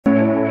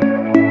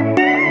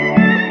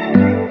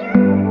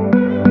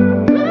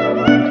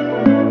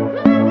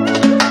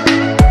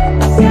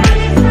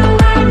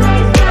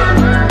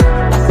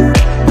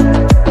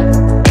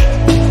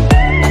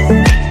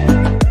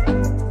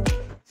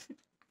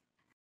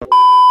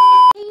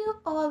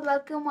all,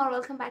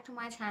 welcome back to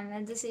my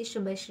channel. This is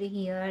Shubhashree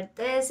here.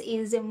 This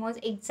is the most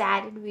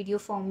excited video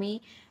for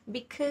me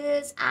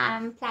because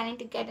I'm planning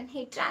to get a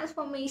hair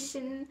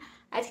transformation.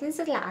 I think it's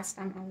the last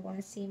time I'm going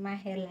to see my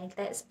hair like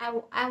this.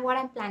 What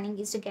I'm planning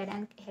is to get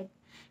an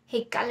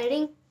hair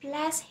coloring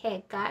plus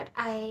haircut.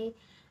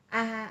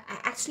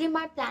 Actually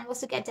my plan was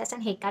to get just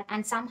an haircut,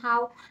 and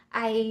somehow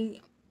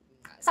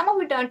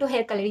we turn to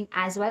hair coloring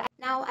as well.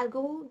 Now I'll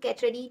go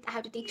get ready. I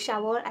have to take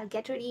shower. I'll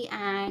get ready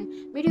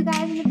and meet you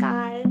guys in the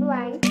car.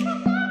 Bye.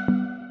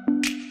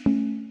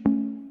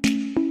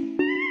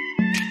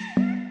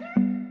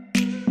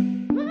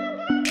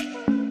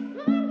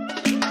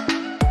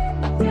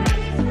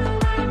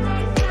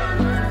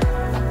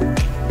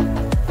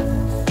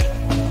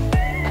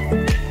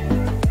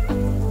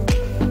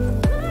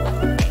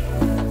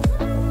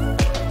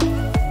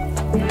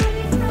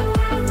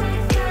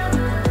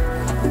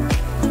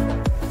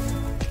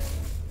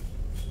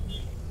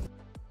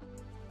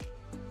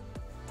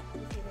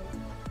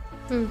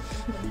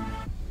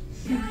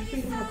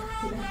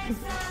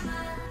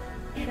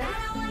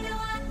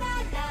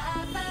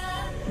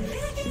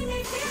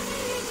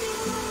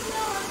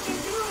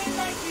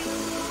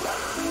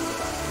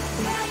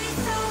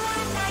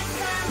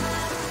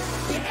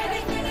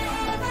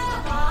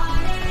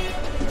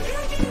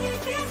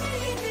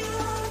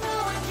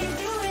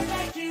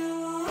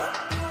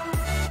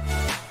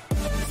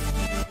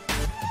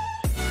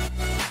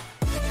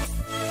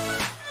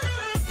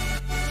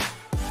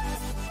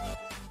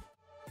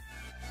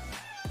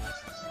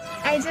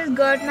 I just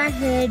got my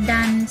hair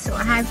done, so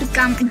I have to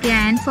come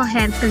again for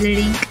hair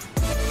coloring.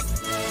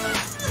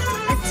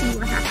 Let's see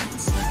what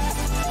happens.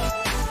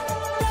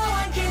 No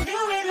one can do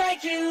it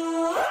like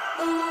you.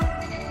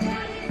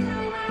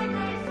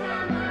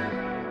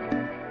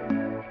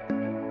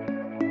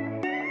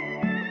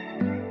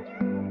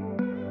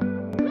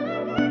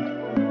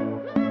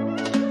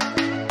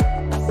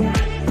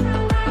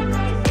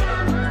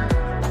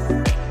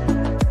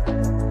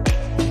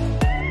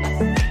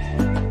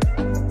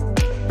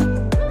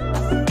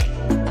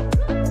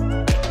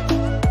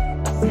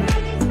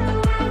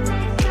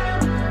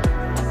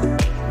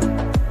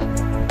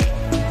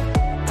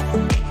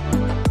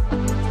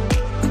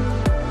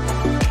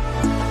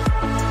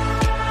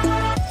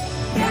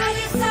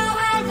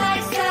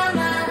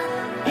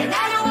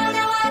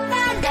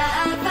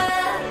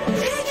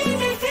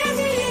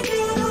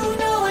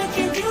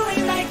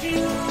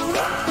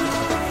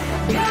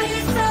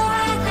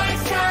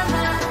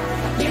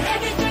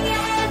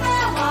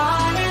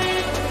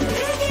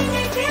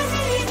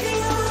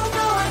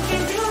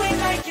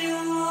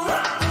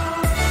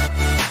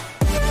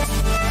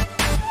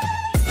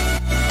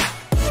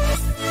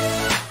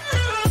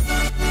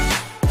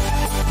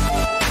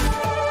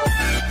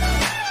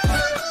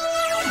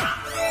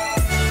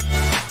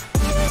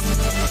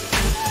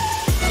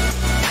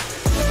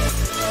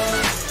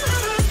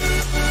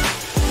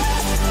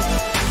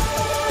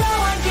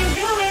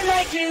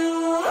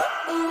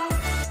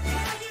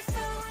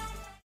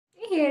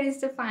 Here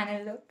is the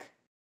final look.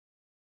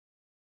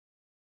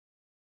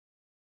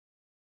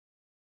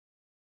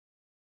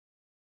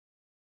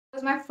 It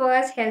was my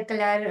first hair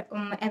color,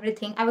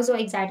 everything. I was so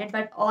excited,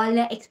 but all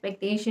the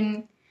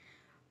expectation,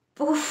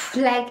 poof,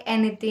 like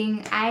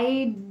anything.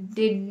 I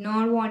did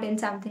not want in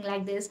something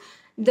like this.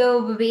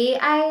 The way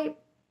I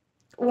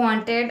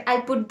wanted,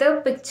 I put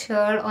the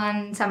picture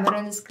on somewhere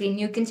on the screen.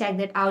 You can check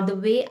that out. The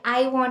way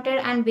I wanted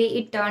and way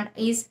it turned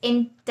is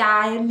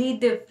entirely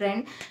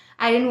different.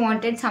 I didn't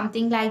wanted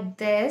something like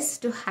this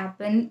to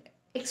happen,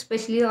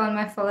 especially on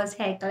my first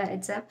hair color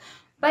itself.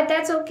 But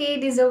that's okay.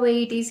 It is the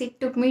way it is.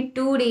 It took me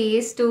 2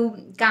 days to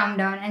calm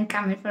down and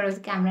come in front of the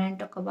camera and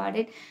talk about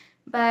it.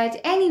 But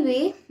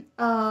anyway,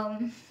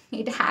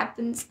 it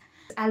happens.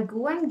 I'll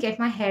go and get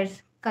my hair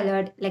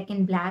colored like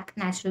in black,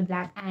 natural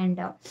black, and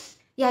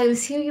yeah, you'll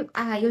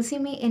see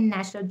me in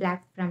natural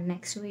black from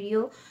next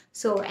video.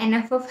 So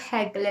enough of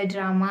hair color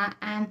drama.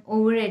 I'm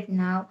over it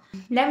now.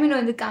 Let me know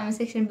in the comment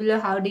section below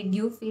how did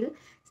you feel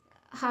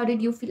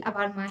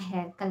about my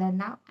hair color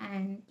now.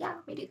 And yeah,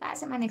 meet you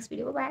guys in my next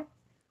video. Bye.